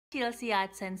TLC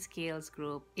Arts and Skills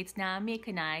Group. It's Naiomy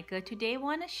Ekanayake. Today I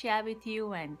want to share with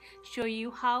you and show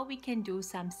you how we can do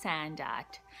some sand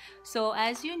art. So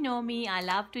as you know me, I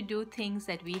love to do things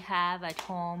that we have at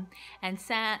home, and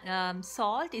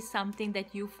salt is something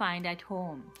that you find at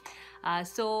home.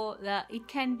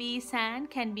 Sand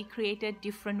can be created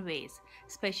different ways,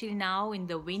 especially now in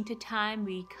the winter time.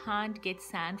 We can't get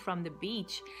sand from the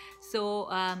beach, so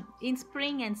in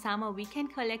spring and summer we can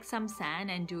collect some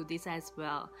sand and do this as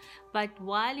well. But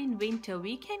while in winter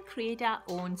we can create our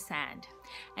own sand,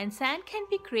 and sand can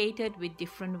be created with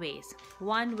different ways.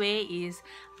 One way is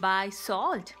by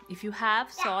salt. If you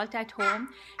have salt at home,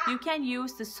 you can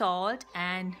use the salt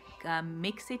and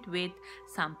mix it with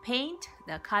some paint,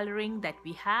 the coloring that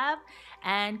we have,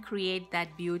 and create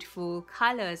that beautiful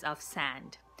colors of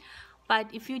sand. But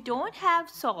if you don't have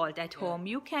salt at home,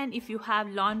 you can, if you have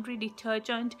laundry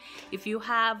detergent, if you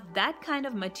have that kind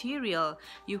of material,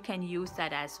 you can use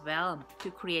that as well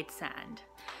to create sand.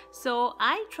 So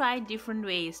I tried different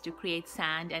ways to create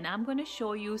sand, and I'm going to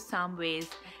show you some ways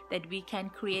that we can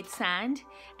create sand,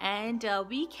 and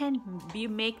we can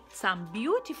make some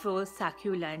beautiful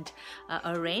succulent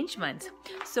arrangements.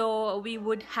 So we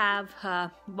would have,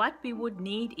 what we would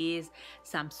need is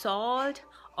some salt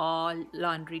or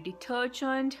laundry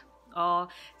detergent or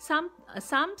some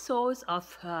source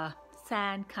of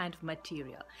sand kind of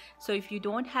material. So if you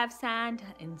don't have sand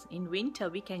in winter,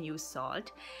 we can use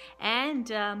salt, and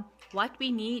what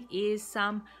we need is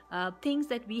some things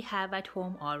that we have at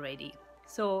home already.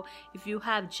 So if you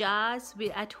have jars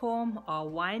at home, or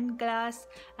wine glass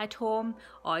at home,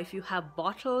 or if you have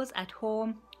bottles at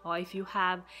home, or if you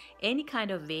have any kind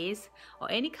of vase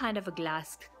or any kind of a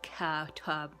glass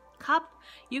cup,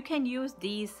 you can use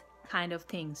these kind of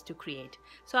things to create.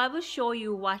 So I will show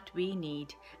you what we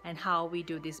need and how we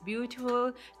do this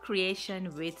beautiful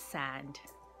creation with sand.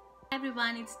 Hi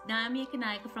everyone, it's Naiomy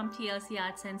Ekanayake from TLC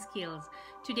Arts and Skills.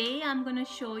 Today I'm going to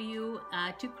show you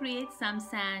to create some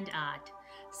sand art.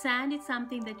 Sand is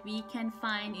something that we can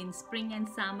find in spring and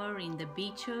summer in the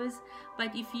beaches,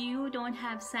 but if you don't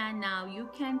have sand now, you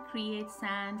can create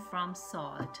sand from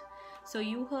salt. So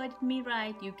you heard me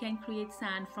right, you can create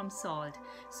sand from salt.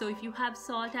 So if you have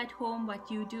salt at home, what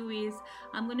you do is,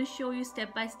 I'm going to show you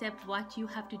step by step what you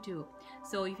have to do.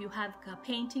 So if you have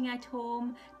painting at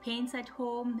home, paints at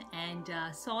home, and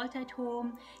salt at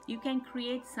home, you can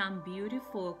create some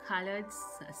beautiful colored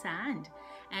sand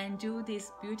and do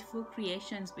these beautiful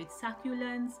creations with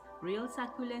succulents, real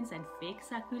succulents and fake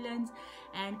succulents,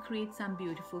 and create some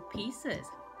beautiful pieces.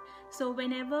 So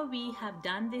whenever we have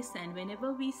done this and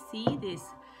whenever we see this,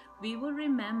 we will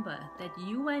remember that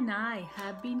you and I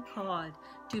have been called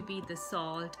to be the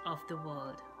salt of the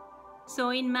world. So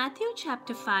in Matthew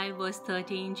chapter 5 verse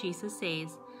 13, Jesus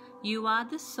says, "You are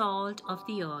the salt of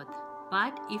the earth,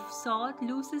 but if salt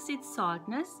loses its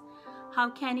saltness, how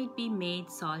can it be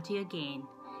made salty again?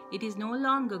 It is no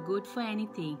longer good for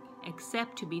anything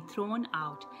except to be thrown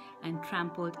out and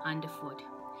trampled underfoot."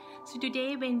 So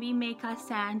today when we make our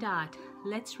sand art,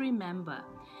 let's remember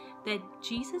that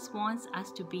Jesus wants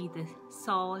us to be the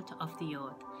salt of the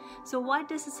earth. So what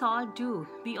does the salt do?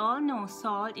 We all know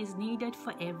salt is needed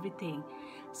for everything.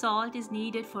 Salt is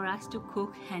needed for us to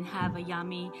cook and have a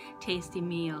yummy, tasty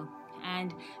meal.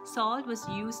 And salt was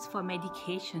used for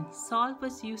medication. Salt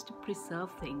was used to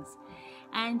preserve things.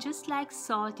 And just like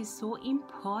salt is so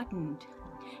important,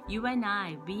 you and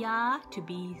I, we are to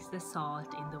be the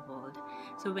salt in the world.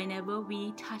 So whenever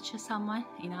we touch someone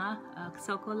in our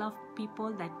circle of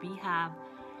people that we have,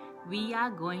 we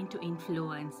are going to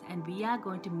influence and we are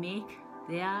going to make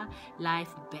their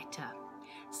life better.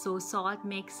 So salt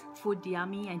makes food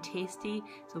yummy and tasty.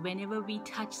 So whenever we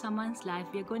touch someone's life,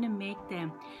 we are going to make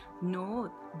them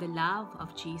know the love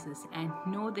of Jesus and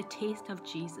know the taste of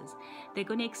Jesus. They're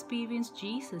going to experience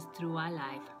Jesus through our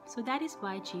life. So that is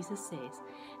why Jesus says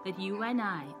that you and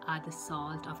I are the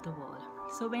salt of the world.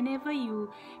 So whenever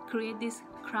you create this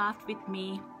craft with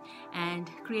me and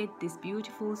create this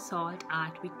beautiful salt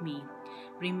art with me,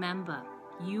 remember,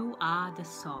 you are the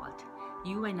salt.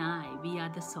 You and I, we are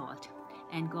the salt.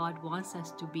 And God wants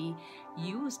us to be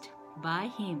used by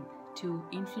Him to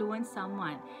influence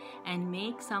someone and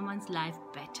make someone's life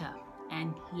better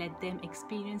and let them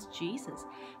experience Jesus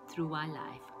through our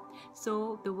life.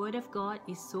 So the Word of God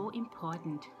is so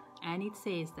important, and it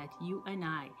says that you and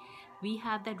I, we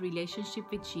have that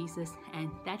relationship with Jesus, and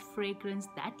that fragrance,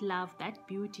 that love, that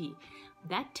beauty,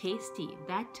 that tasty,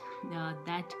 that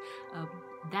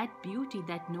beauty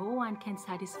that no one can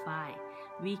satisfy,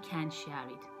 we can share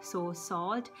it. So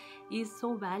salt is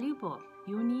so valuable.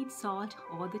 You need salt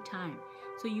all the time.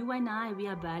 So you and I, we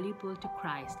are valuable to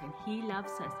Christ, and He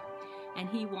loves us. and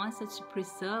He wants us to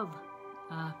preserve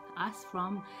us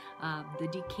from the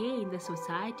decay in the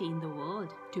society, in the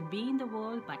world, to be in the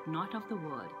world but not of the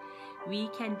world. We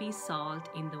can be salt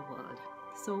in the world.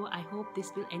 So I hope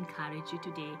this will encourage you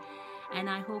today, and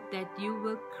I hope that you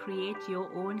will create your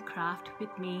own craft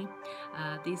with me,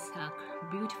 this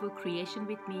beautiful creation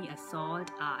with me, a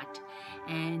salt art,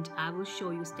 and I will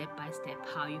show you step by step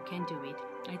how you can do it.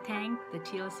 I thank the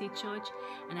TLC Church,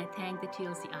 and I thank the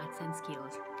TLC Arts and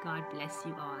Skills. God bless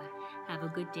you all. Have a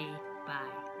good day. Bye.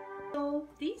 So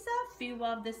these are few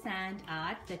of the sand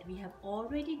art that we have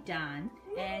already done,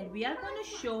 and we are going to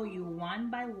show you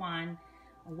one by one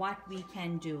what we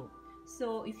can do.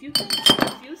 So if you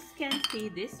can see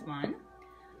this one,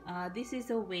 this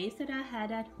is a vase that I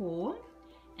had at home,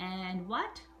 and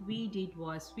what we did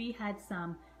was we had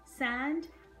some sand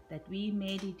that we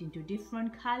made it into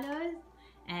different colors,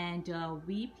 and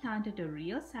we planted a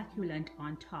real succulent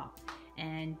on top.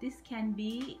 And this can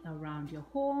be around your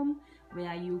home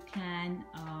where you can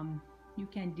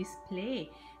display,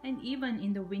 and even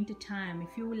in the winter time,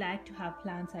 if you like to have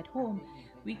plants at home,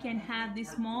 we can have this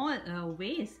small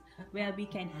vase where we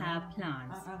can have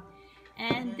plants.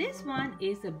 And this one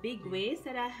is a big vase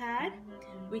that I had,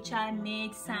 which I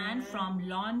made sand from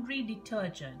laundry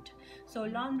detergent. So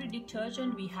laundry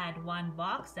detergent, we had one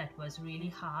box that was really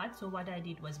hard. So what I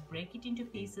did was break it into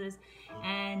pieces,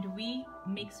 and we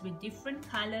mixed with different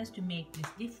colors to make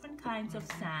these different kinds of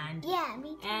sand. Yeah,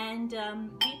 me too. And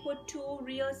we put 2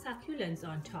 real succulents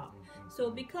on top. So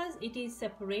because it is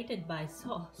separated by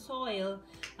soil,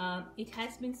 it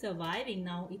has been surviving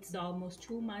now. It's almost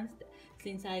 2 months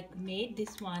since I made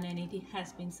this one, and it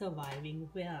has been surviving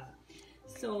well.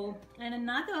 So, and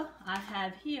another I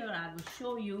have here, I will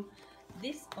show you.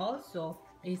 This also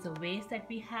is a vase that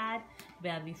we had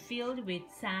where we filled with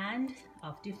sand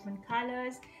of different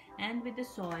colors and with the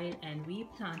soil, and we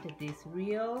planted this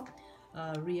real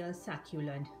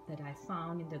succulent that I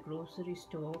found in the grocery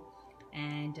store.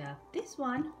 And this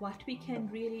one, what we can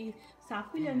really,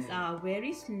 succulents are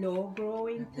very slow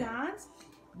growing plants,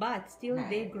 but still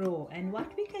they grow, and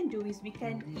what we can do is we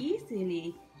can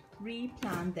easily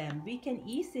replant them, we can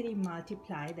easily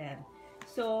multiply them.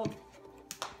 So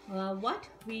what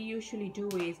we usually do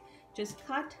is just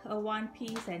cut one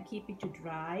piece and keep it to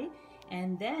dry,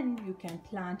 and then you can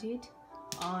plant it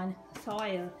on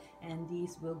soil and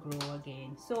these will grow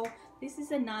again. So this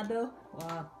is another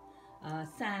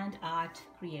sand art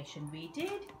creation we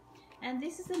did, and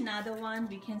this is another one.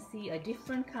 We can see a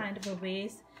different kind of a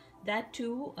vase, that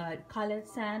too colored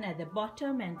sand at the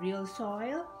bottom and real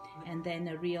soil, and then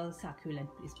a real succulent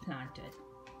is planted.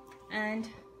 And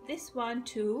this one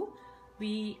too,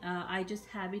 I just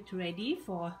have it ready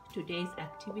for today's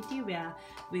activity where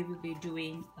we will be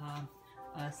doing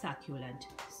a succulent.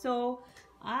 So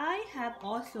I have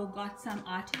also got some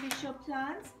artificial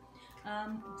plants,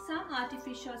 some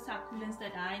artificial succulents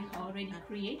that I already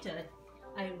created.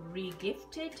 I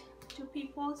re-gifted to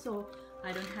people, so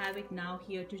I don't have it now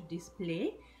here to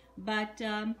display, but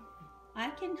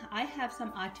I have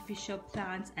some artificial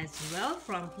plants as well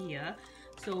from here,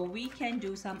 so we can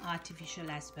do some artificial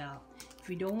as well. If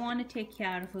you don't want to take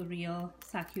care of a real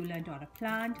succulent or a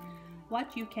plant,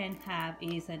 what you can have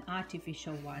is an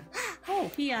artificial one. Oh,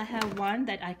 here I have one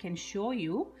that I can show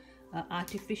you, an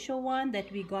artificial one that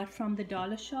we got from the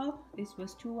dollar shop. This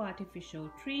was 2 artificial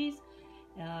trees,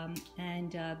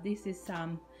 and this is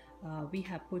some we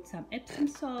have put some Epsom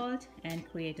salt and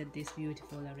created this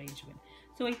beautiful arrangement.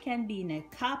 So it can be in a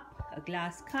cup, a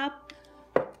glass cup.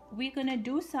 We're gonna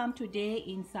do some today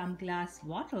in some glass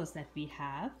bottles that we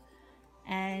have,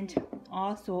 and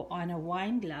also on a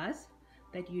wine glass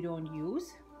that you don't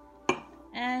use,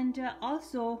 and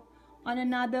also on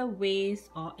another vase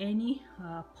or any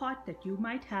pot that you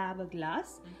might have, a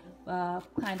glass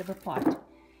kind of a pot.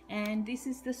 And this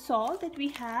is the salt that we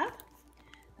have.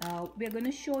 We're going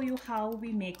to show you how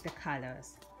we make the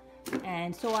colors,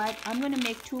 and so I'm going to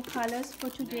make 2 colors for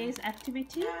today's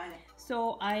activity.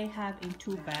 So I have in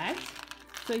 2 bags,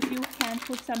 so if you can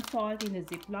put some salt in a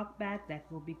Ziploc bag, that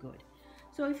will be good.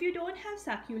 So if you don't have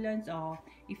succulents, or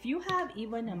if you have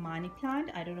even a money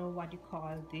plant, I don't know what you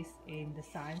call this in the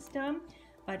science term,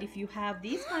 but if you have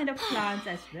these kind of plants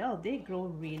as well, they grow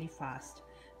really fast.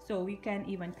 So you can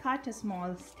even cut a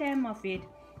small stem of it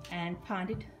and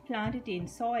plant it in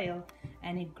soil,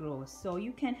 and it grows. So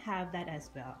you can have that as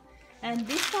well. And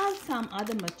these are some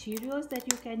other materials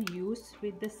that you can use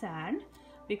with the sand,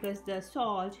 because the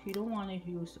salt, you don't want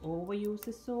to overuse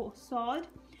the salt.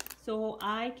 So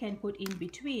I can put in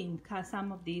between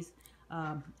some of these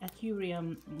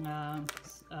aquarium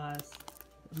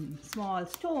small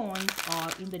stones, or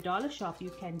in the dollar shop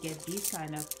you can get these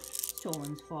kind of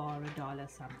stones for $1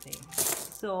 something.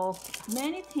 So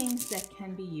many things that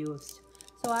can be used.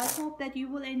 So I hope that you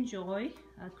will enjoy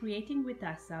creating with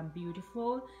us some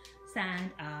beautiful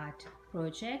sand art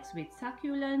projects with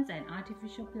succulents and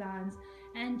artificial plants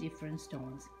and different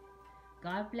stones.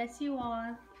 God bless you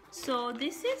all. So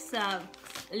this is a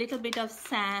little bit of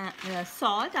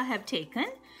salt I have taken.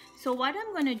 So what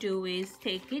I'm going to do is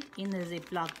take it in a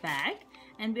Ziploc bag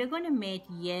and we're going to make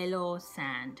yellow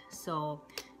sand. So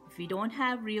if we don't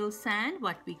have real sand,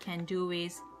 what we can do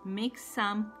is mix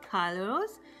some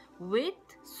colors with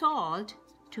salt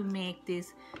to make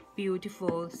this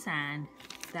beautiful sand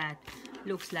that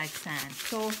looks like sand.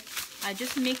 So I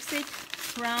just mix it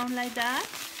around like that.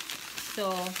 So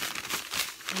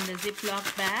in the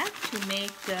Ziploc bag to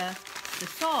make the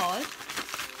salt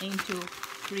into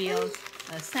real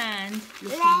sand,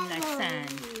 looking like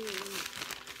sand.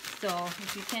 So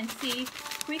if you can see,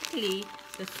 quickly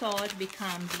the salt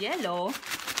becomes yellow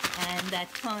and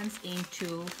that turns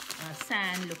into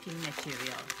sand looking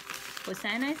material.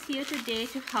 Hosanna is here today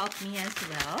to help me as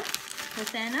well.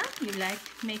 Hosanna, you like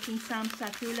making some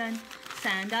succulent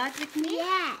sand art with me?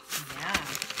 Yes. Yeah.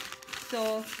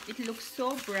 So it looks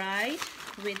so bright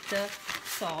with the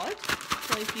salt.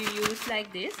 So if you use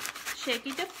like this, shake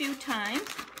it a few times.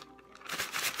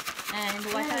 And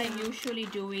what I usually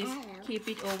do is keep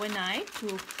it overnight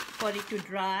for it to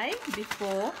dry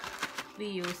before we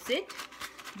use it.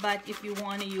 But if you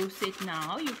want to use it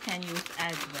now, you can use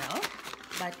as well.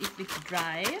 But if it's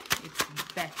dry, it's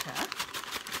better.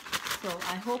 So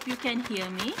I hope you can hear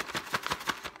me.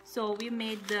 So we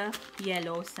made the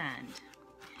yellow sand.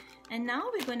 And now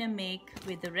we're going to make,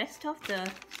 with the rest of the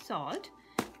salt,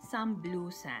 some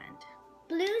blue sand.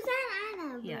 Blue sand? I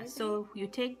love blue sand. So you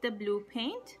take the blue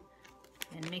paint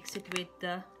and mix it with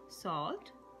the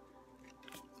salt.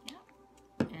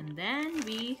 Yeah. And then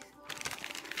we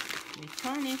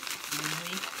turn it and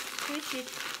we squish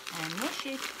it and mush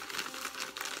it.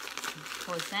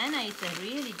 Hosanna is a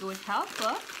really good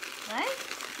helper, right?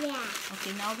 Yeah.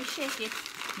 Okay, now we shake it.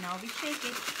 Now we shake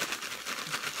it.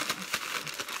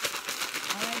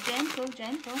 Alright, gentle,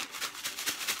 gentle.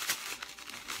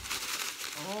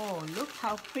 Oh, look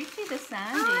how pretty the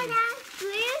sand is. Oh, that's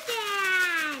blue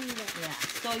sand. Yeah,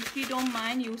 so if you don't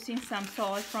mind using some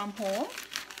salt from home,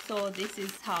 so this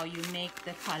is how you make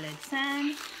the colored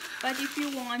sand. But if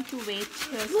you want to wait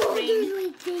till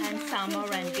spring and summer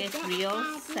and get real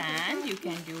sand, you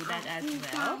can do that as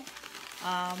well.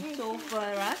 So for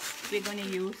us, we're going to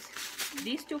use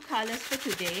these two colors for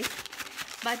today.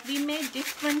 But we made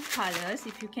different colors.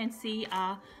 If you can see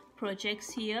our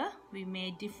projects here, we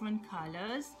made different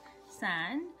colors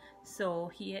sand. So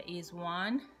here is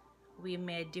one. We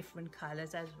made different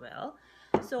colors as well.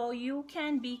 So you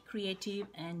can be creative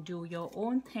and do your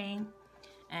own thing.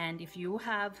 And if you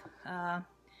have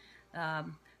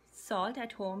salt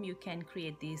at home, you can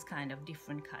create these kind of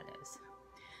different colors.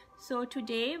 So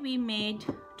today we made,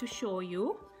 to show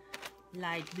you,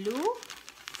 light blue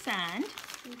sand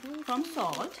from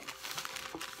salt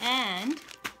and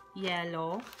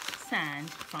yellow sand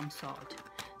from salt.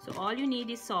 So all you need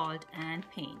is salt and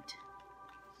paint.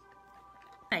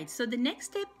 Right, so the next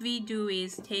step we do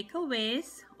is take a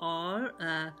vase or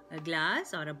a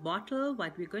glass or a bottle,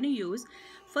 what we're going to use.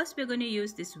 First we're going to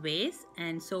use this vase,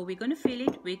 and so we're going to fill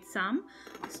it with some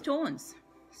stones,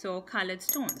 so colored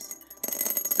stones.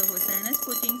 So Hosanna's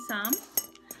putting some.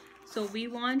 So we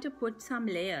want to put some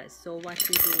layers. So what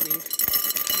we do is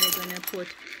we're going to put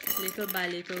little by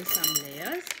little some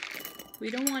layers. We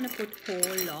don't want to put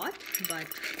whole lot, but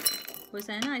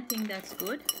Hosanna, I think that's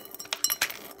good.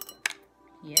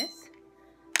 Yes.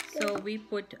 So we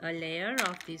put a layer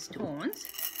of these stones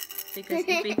because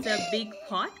if it's a big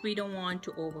pot, we don't want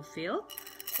to overfill.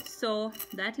 So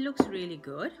that looks really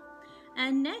good.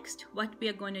 And next, what we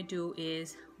are going to do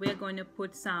is we're going to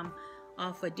put some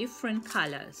of a different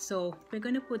color. So we're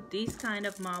going to put these kind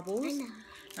of marbles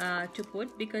to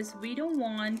put, because we don't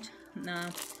want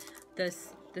the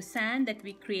sand that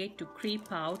we create to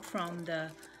creep out from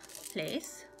the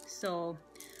place. So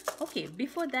okay,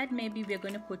 before that, maybe we're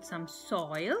going to put some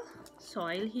soil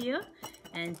here,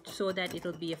 and so that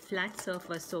it'll be a flat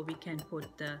surface so we can put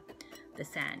the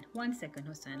sand. 1 second,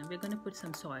 Hosanna. We're going to put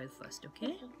some soil first,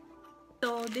 okay?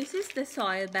 So this is the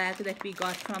soil bag that we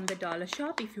got from the dollar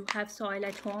shop. If you have soil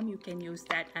at home, you can use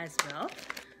that as well.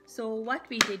 So what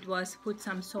we did was put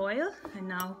some soil, and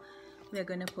now we're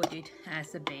going to put it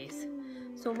as a base.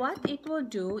 So what it will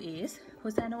do is,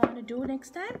 Hosanna, want to do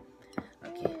next time?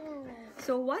 Okay.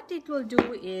 So what it will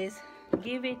do is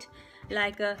give it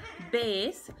like a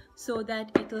base so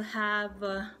that it will have,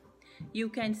 you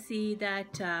can see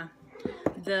that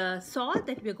the salt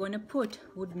that we're going to put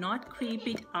would not creep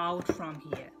it out from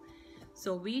here.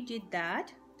 So we did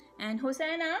that. And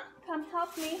Hosanna, come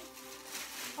help me.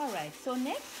 Alright, so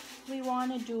next we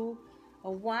want to do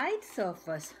a white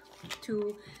surface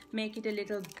to make it a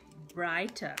little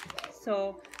brighter.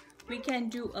 So we can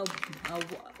do a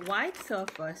white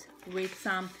surface with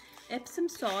some Epsom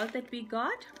salt that we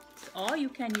got, or you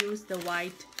can use the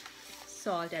white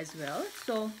salt as well.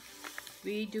 So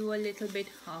we do a little bit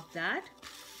of that.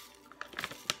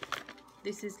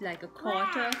 This is like a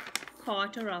quarter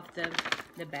of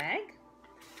the bag.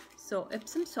 So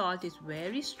Epsom salt is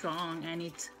very strong and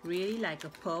it's really like a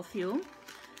perfume.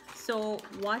 So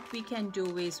what we can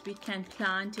do is we can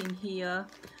plant in here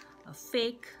a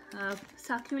fake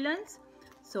succulents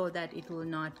so that it will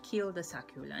not kill the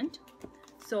succulent.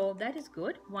 So that is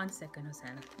good. 1 second,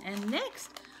 Hosanna. And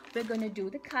next we're going to do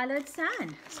the colored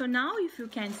sand. So now if you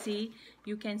can see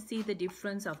the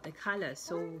difference of the colors.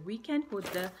 So we can put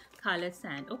the colored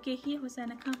sand. Okay, here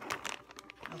Hosanna, come.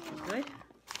 Okay, good.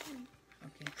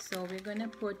 Okay, so we're going to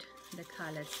put the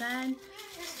colored sand.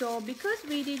 So because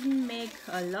we didn't make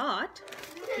a lot,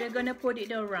 we're going to put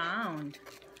it around.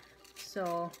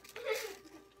 So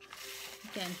you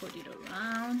can put it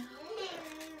around.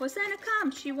 Hosanna,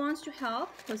 come. She wants to help.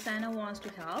 Hosanna wants to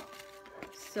help.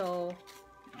 So,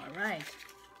 alright.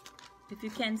 If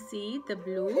you can see the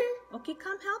blue. Okay,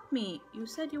 come help me. You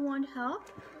said you want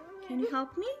help. Can you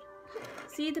help me?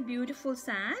 See the beautiful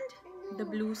sand? The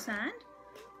blue sand?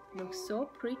 Looks so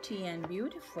pretty and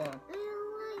beautiful. I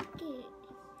don't like it.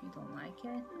 You don't like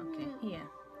it? Okay, here.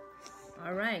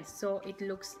 Alright, so it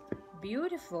looks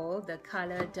beautiful. The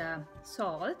colored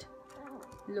salt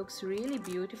looks really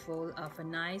beautiful of a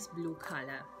nice blue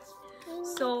color.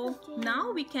 So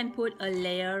now we can put a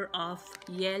layer of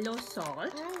yellow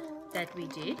salt that we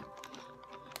did.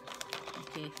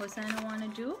 Okay, Hosanna want to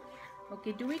do?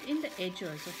 Okay, do it in the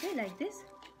edges, okay, like this.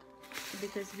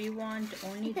 Because we want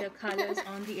only the colors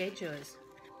on the edges.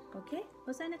 Okay,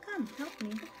 Hosanna, come, help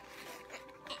me.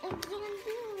 I can't do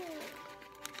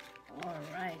it.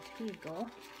 Alright, here you go.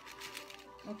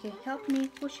 Okay, help me,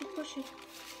 push it, push it.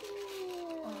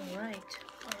 Alright,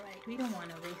 we don't want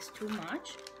to waste too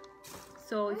much.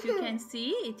 So if you can see,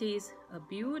 it is a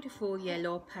beautiful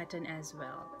yellow pattern as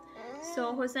well.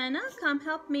 So Hosanna, come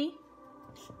help me.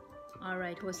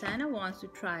 Alright, Hosanna wants to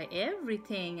try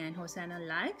everything and Hosanna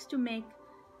likes to make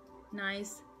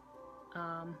nice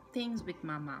things with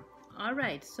Mama.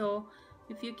 Alright, so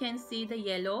if you can see the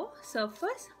yellow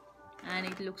surface and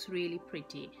it looks really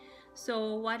pretty.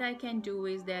 So what I can do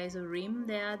is there is a rim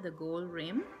there, the gold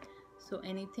rim. So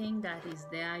anything that is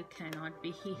there cannot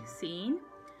be seen.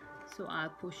 So I'll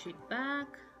push it back.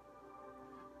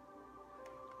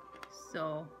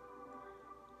 So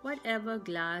whatever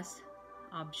glass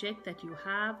object that you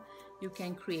have, you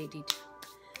can create it.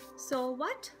 So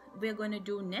what we're going to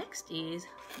do next is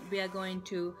we are going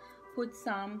to put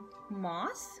some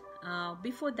moss.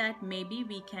 Before that, maybe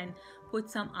we can put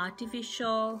some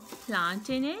artificial plant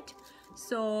in it.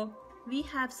 So we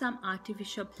have some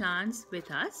artificial plants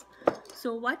with us.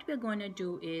 So what we're going to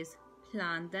do is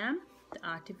plant them, the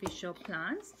artificial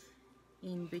plants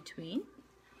in between.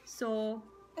 So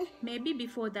maybe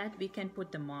before that we can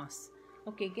put the moss.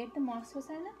 Okay, get the moss,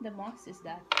 Hosanna. The moss is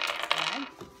that bag.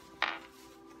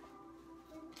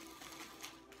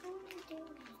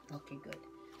 Okay, good.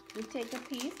 We take a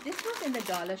piece. This was in the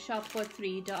dollar shop for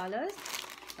 $3.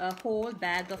 A whole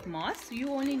bag of moss. You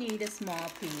only need a small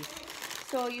piece.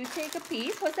 So you take a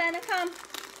piece. Hosanna, come.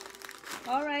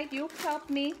 Alright, you help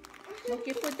me.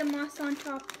 Okay, put the moss on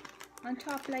top. On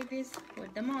top like this.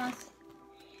 Put the moss.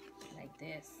 Like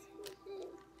this.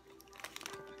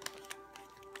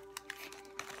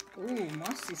 Ooh,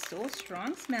 moss is so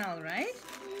strong smell, right?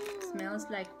 Smells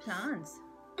like plants.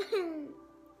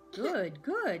 Good,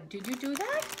 good. Did you do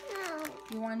that? No.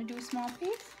 You want to do small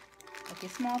piece? Okay,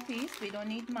 small piece. We don't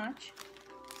need much.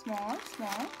 Small,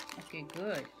 small. Okay,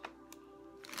 good.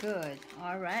 Good.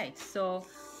 Alright, so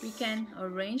we can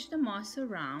arrange the moss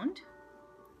around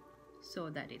so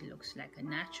that it looks like a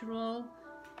natural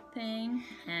thing.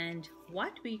 And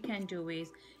what we can do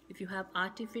is, if you have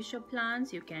artificial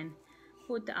plants, you can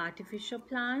put the artificial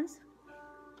plants,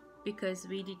 because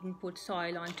we didn't put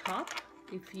soil on top.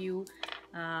 If you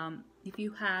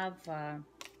have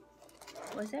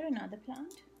was there another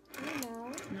plant?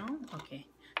 No. No? Okay.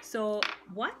 So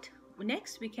what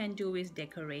next we can do is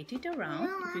decorate it around.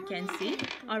 If you can see.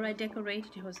 Alright, decorate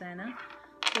it, Hosanna.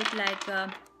 Put like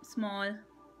small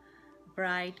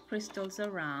bright crystals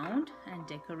around and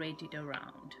decorate it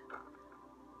around.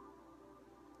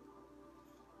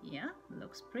 Yeah,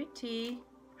 looks pretty.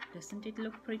 Doesn't it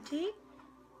look pretty?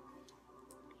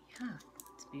 Yeah,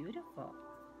 it's beautiful.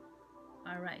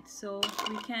 All right, so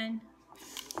we can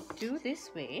do this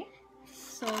way.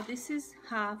 So this is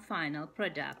our final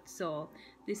product. So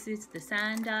this is the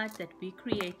sand art that we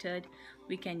created.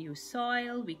 We can use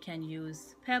soil, we can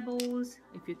use pebbles.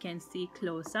 If you can see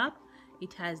close up,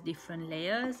 it has different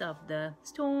layers of the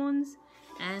stones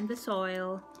and the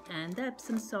soil and the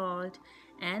Epsom salt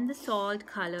and the salt,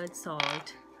 colored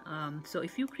salt. So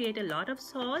if you create a lot of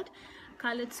salt,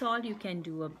 colored salt, you can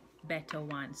do a better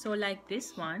one. So like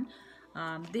this one,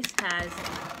 this has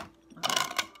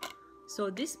so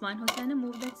this one, Hosanna,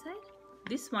 move that side.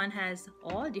 This one has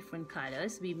all different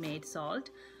colors. We made salt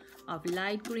of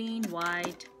light green,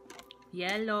 white,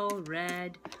 yellow,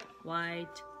 red,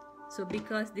 white. So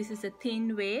because this is a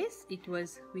thin vase,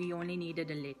 we only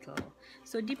needed a little.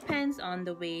 So it depends on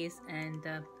the vase and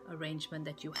the arrangement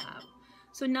that you have.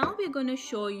 So now we're going to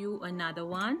show you another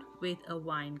one with a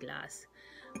wine glass.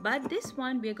 But this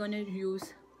one we're going to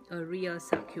use a real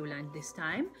succulent this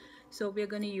time. So we're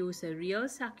going to use a real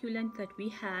succulent that we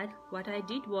had. What I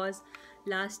did was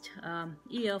last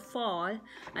year fall,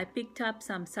 I picked up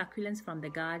some succulents from the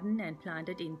garden and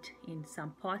planted in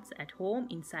some pots at home,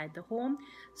 inside the home,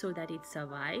 so that it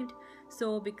survived.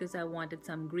 So because I wanted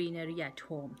some greenery at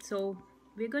home. So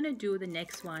we're going to do the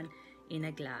next one in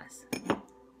a glass.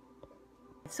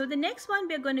 So the next one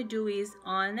we're going to do is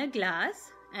on a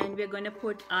glass, and we're going to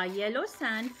put our yellow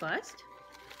sand first.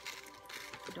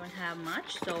 We don't have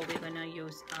much, so we're going to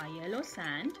use our yellow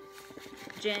sand.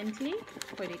 Gently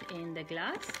put it in the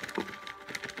glass.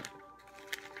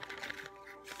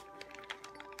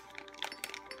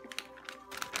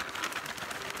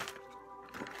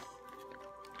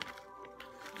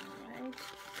 Alright.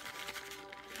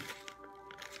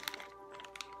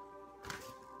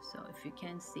 So if you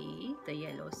can see the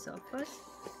yellow surface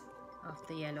of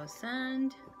the yellow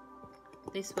sand,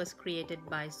 this was created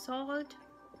by salt.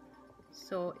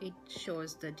 So it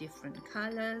shows the different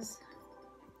colors.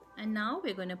 And now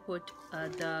we're going to put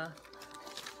the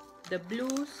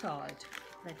blue salt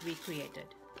that we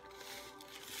created.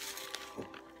 Okay,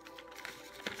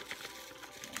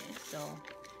 so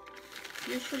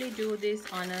usually do this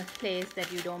on a place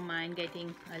that you don't mind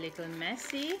getting a little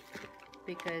messy,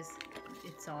 because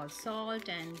it's all salt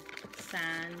and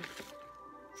sand,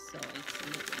 so it's a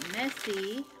little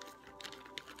messy.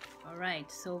 All right,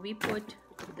 so we put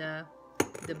the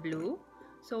blue.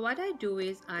 So what I do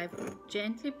is I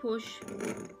gently push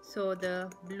so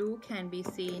the blue can be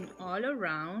seen all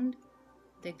around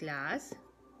the glass,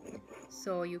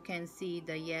 so you can see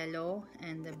the yellow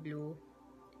and the blue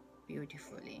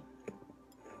beautifully.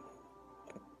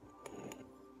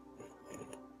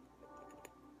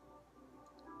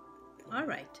 All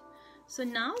right, so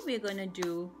now we're gonna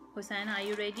do, Hosanna, are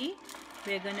you ready?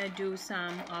 We're gonna do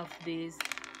some of these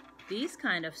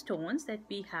kind of stones that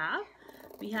we have.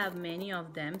 We have many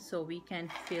of them, so we can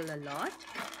fill a lot.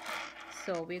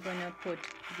 So we're going to put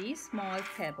these small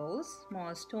pebbles,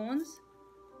 small stones,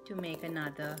 to make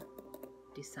another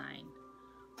design.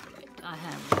 Right, I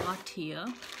have a lot here.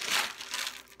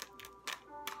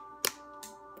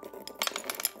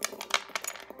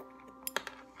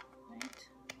 Right.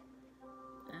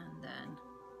 And then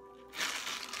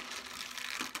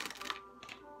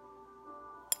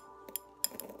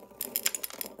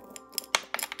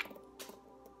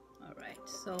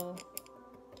so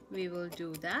we will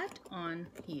do that on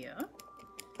here.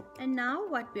 And now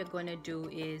what we're going to do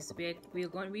is we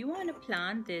want to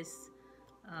plant this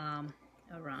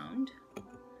around.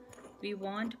 We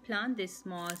want to plant this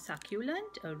small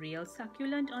succulent, a real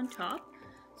succulent on top.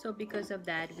 So because of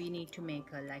that, we need to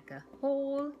make like a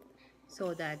hole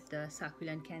so that the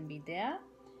succulent can be there.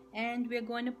 And we're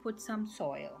going to put some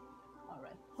soil. All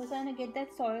right, Hosanna, get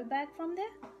that soil bag from there.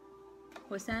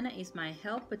 Hosanna is my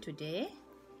helper today.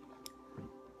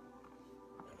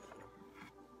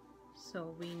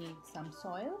 So we need some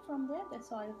soil from there, the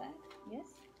soil bag,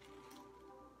 yes.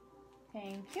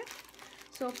 Thank you.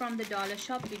 So from the dollar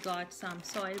shop we got some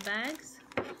soil bags.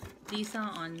 These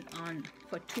are on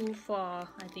for two for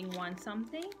I think one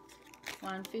something,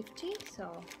 150.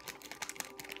 So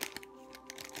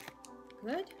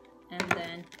good. And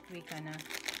then we're gonna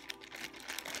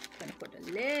put a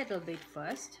little bit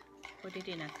first. Put it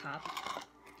in a cup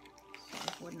so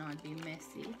it would not be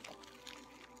messy,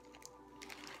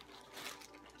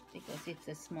 because it's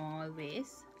a small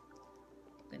vase.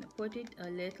 I'm gonna put it a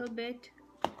little bit,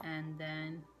 and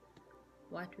then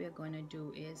what we're going to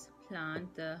do is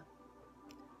plant the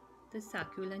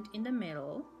succulent in the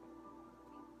middle.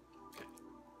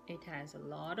 It has a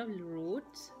lot of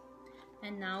roots,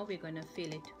 and now we're going to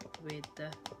fill it with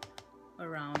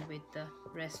around with the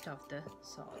rest of the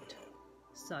salt.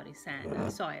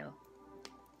 soil.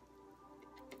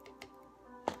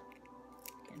 You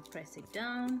can press it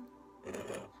down.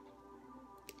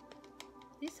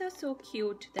 These are so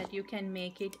cute that you can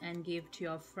make it and give to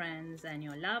your friends and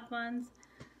your loved ones,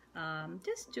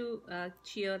 just to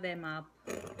cheer them up,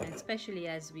 and especially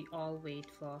as we all wait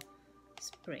for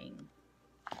spring.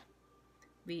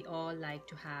 We all like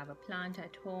to have a plant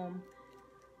at home,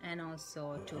 and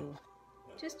also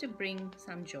just to bring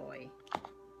some joy.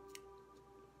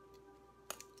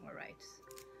 All right,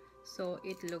 so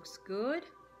it looks good,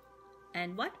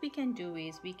 and what we can do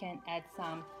is we can add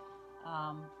some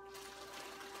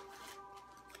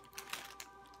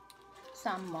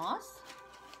moss,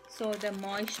 so the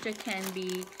moisture can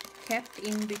be kept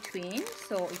in between,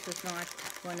 so it is not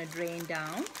going to drain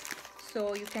down.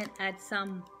 So you can add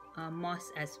some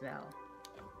moss as well.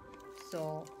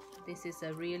 So this is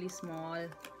a really small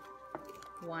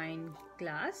wine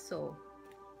glass, so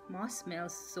moss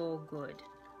smells so good.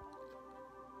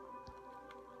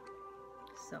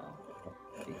 So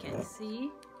you can see,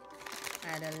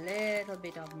 add a little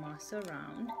bit of moss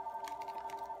around,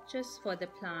 just for the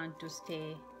plant to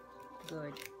stay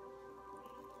good.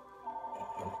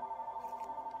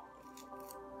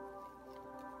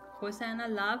 Hosanna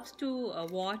loves to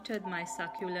water my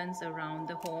succulents around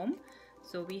the home.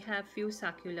 So we have few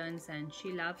succulents and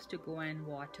she loves to go and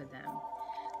water them.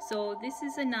 So this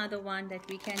is another one that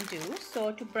we can do.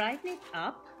 So to brighten it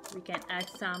up, we can add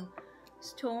some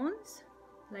stones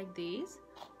like these,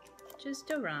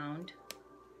 just around.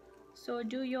 So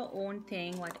do your own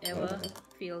thing, whatever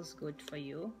feels good for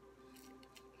you.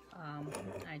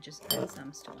 I just add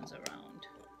some stones around.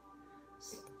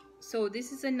 So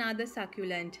this is another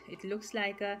succulent. It looks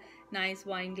like a nice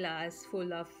wine glass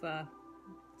full of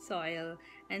soil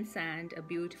and sand, a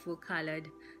beautiful colored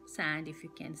sand, if you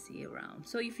can see around.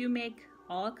 So if you make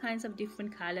all kinds of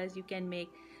different colors, you can make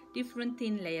different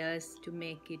thin layers to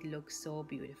make it look so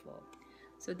beautiful.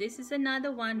 So this is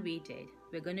another one we did.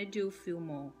 We're going to do a few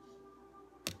more.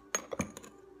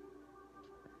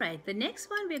 Right, the next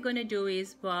one we're going to do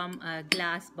is from a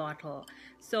glass bottle.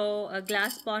 So a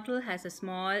glass bottle has a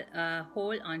small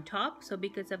hole on top, so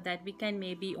because of that we can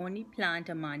maybe only plant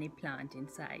a money plant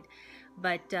inside.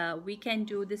 But we can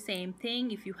do the same thing.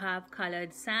 If you have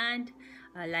colored sand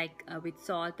with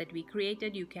salt that we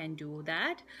created, you can do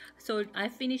that. So I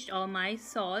finished all my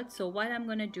salt, so what I'm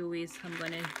going to do is I'm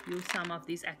going to use some of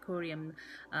these aquarium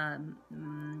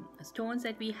stones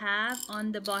that we have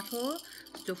on the bottle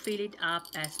to fill it up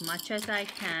as much as I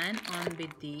can on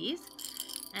with these,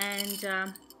 and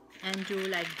do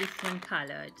like different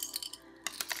colors.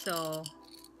 So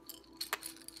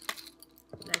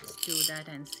let's do that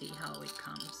and see how it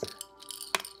comes.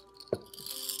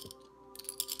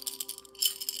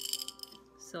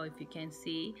 So if you can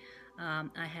see,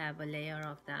 I have a layer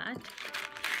of that.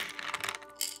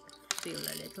 Fill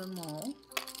a little more.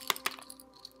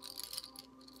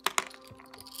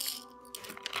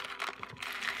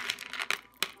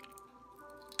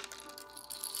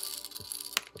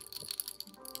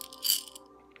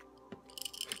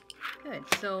 Good,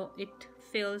 so it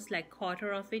fills like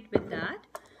quarter of it with that.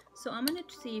 So I'm going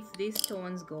to see if these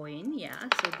stones go in. Yeah,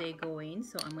 so they go in.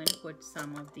 So I'm going to put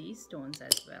some of these stones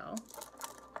as well,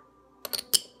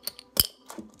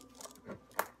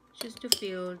 just to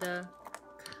fill the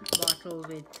bottle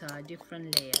with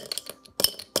different layers.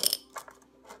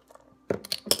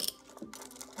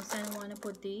 Does anyone want to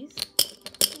put these?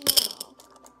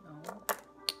 No.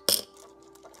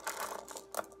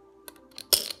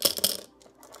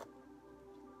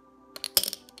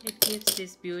 It gives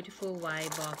this beautiful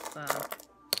vibe of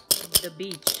the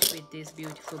beach with these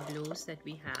beautiful blues that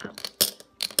we have.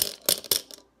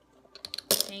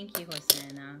 Thank you,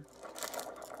 Hosanna.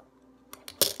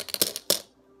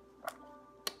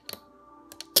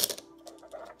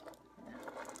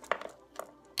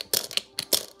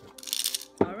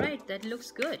 Alright, that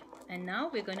looks good. And now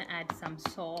we're going to add some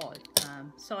soil.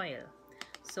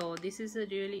 So this is a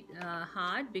really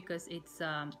hard because it's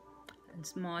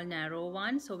small narrow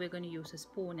one, so we're going to use a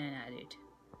spoon and add it.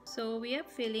 So we are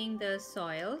filling the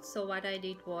soil. So what I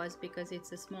did was, because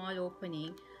it's a small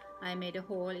opening, I made a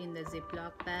hole in the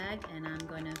Ziploc bag, and I'm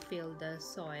going to fill the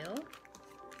soil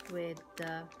with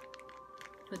to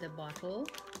the bottle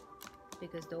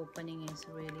because the opening is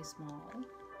really small.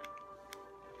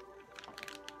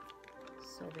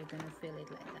 So we're going to fill it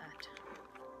like that.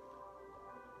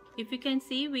 If you can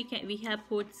see, we have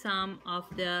put some of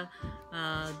the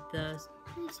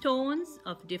stones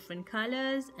of different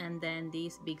colors, and then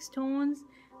these big stones,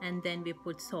 and then we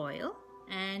put soil,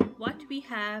 and what we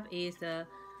have is a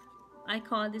I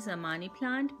call this a money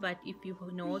plant, but if you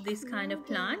know this kind of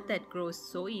plant that grows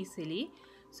so easily,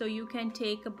 so you can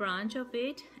take a branch of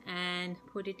it and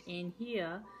put it in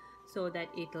here so that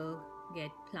it'll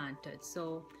get planted.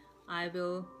 So I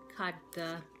will cut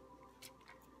the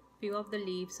few of the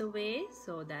leaves away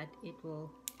so that it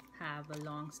will have a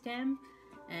long stem,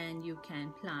 and you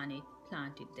can plant it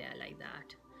there like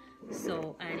that.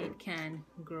 So, and it can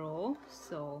grow.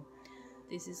 So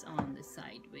this is on the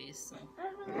sideways, so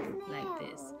like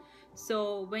this.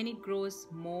 So when it grows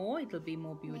more, it will be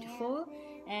more beautiful,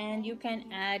 and you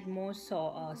can add more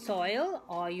soil,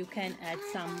 or you can add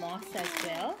some moss as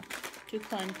well to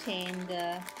contain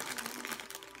the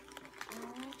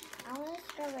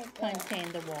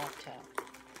water.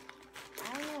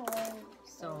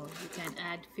 So you can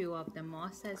add few of the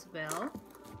moss as well,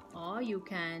 or you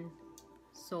can,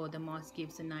 so the moss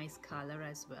gives a nice color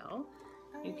as well.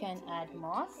 You can add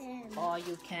moss, or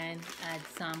you can add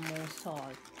some more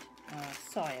soil.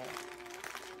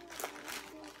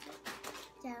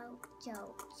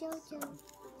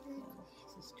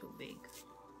 This is too big.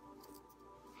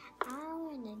 I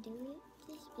want to do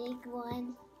this big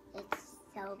one. It's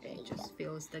so big. It just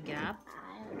fills the gap.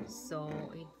 So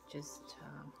it just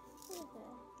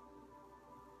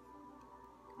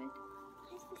good.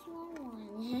 Where's the small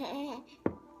one?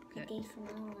 Good. The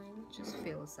small one. Just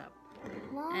fills up.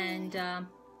 Wow. And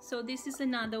so this is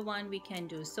another one we can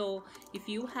do. So if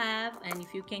you have, and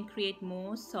if you can create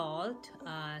more salt,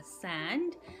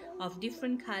 sand of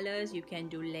different colors, you can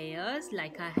do layers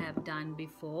like I have done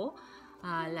before.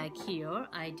 Like here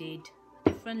I did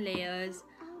different layers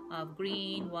of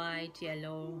green, white,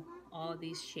 yellow, all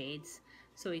these shades,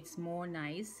 so it's more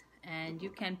nice, and you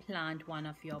can plant one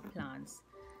of your plants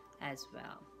as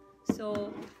well.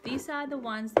 So these are the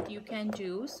ones that you can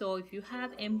do. So if you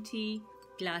have empty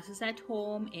glasses at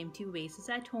home, empty vases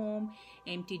at home,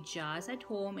 empty jars at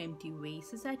home, empty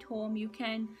vases at home, you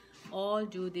can all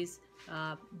do this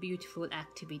beautiful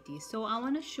activity. So I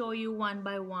want to show you one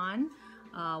by one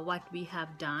what we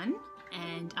have done,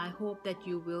 and I hope that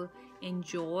you will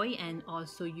enjoy, and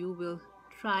also you will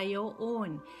try your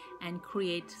own and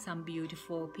create some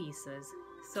beautiful pieces.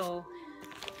 So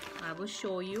I will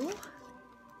show you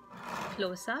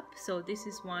close up. So this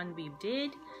is one we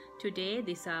did today.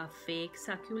 These are fake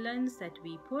succulents that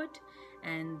we put,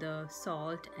 and the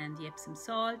salt and the Epsom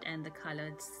salt and the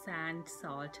colored sand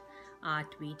salt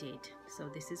art we did. So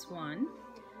this is one.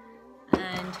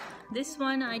 And this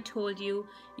one I told you,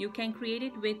 you can create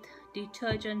it with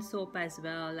detergent soap as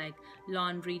well, like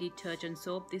laundry detergent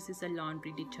soap. This is a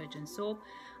laundry detergent soap.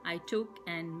 I took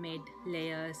and made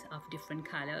layers of different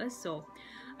colors. So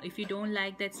if you don't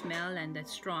like that smell and that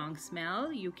strong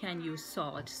smell, you can use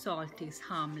salt. Salt is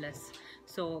harmless.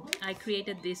 So I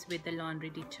created this with the laundry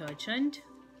detergent.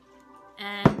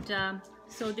 And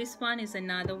so this one is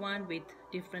another one with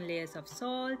different layers of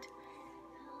salt.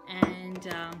 And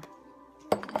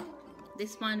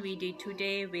this one we did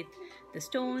today with the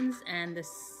stones and the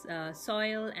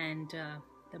soil and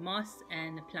the moss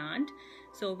and the plant.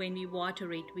 So when we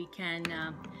water it, we can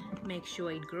make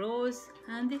sure it grows.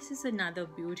 And this is another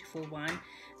beautiful one.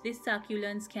 These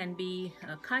succulents can be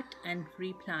cut and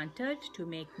replanted to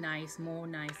make more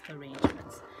nice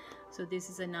arrangements. So this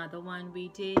is another one we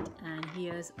did, and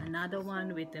here's another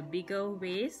one with a bigger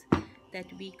vase that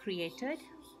we created,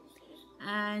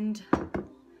 and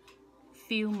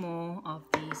few more of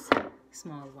these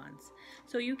small ones.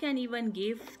 So you can even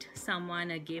gift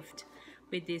someone a gift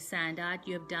with this sand art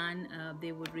you have done.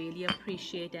 They would really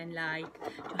appreciate and like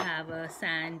to have a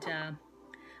sand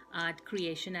art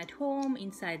creation at home,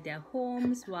 inside their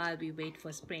homes, while we wait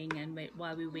for spring and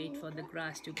while we wait for the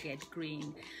grass to get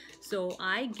green. So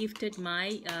I gifted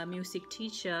my music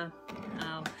teacher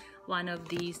one of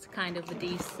these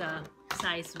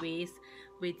size vase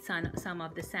with some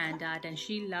of the sand art, and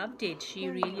she loved it. She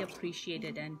really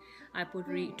appreciated, and I put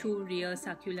two real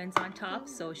succulents on top,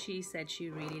 so she said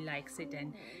she really likes it,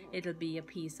 and it'll be a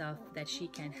piece of that she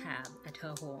can have at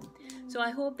her home. So I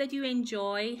hope that you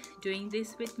enjoy doing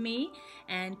this with me,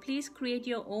 and please create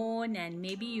your own, and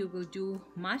maybe you will do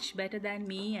much better than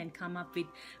me and come up with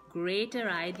greater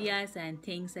ideas and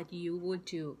things that you would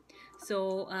do.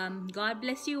 So God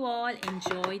bless you all.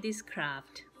 Enjoy this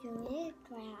craft.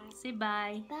 Say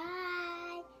bye.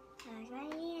 Bye.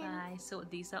 Bye. So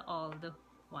these are all the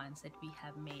ones that we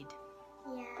have made.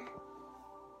 Yeah.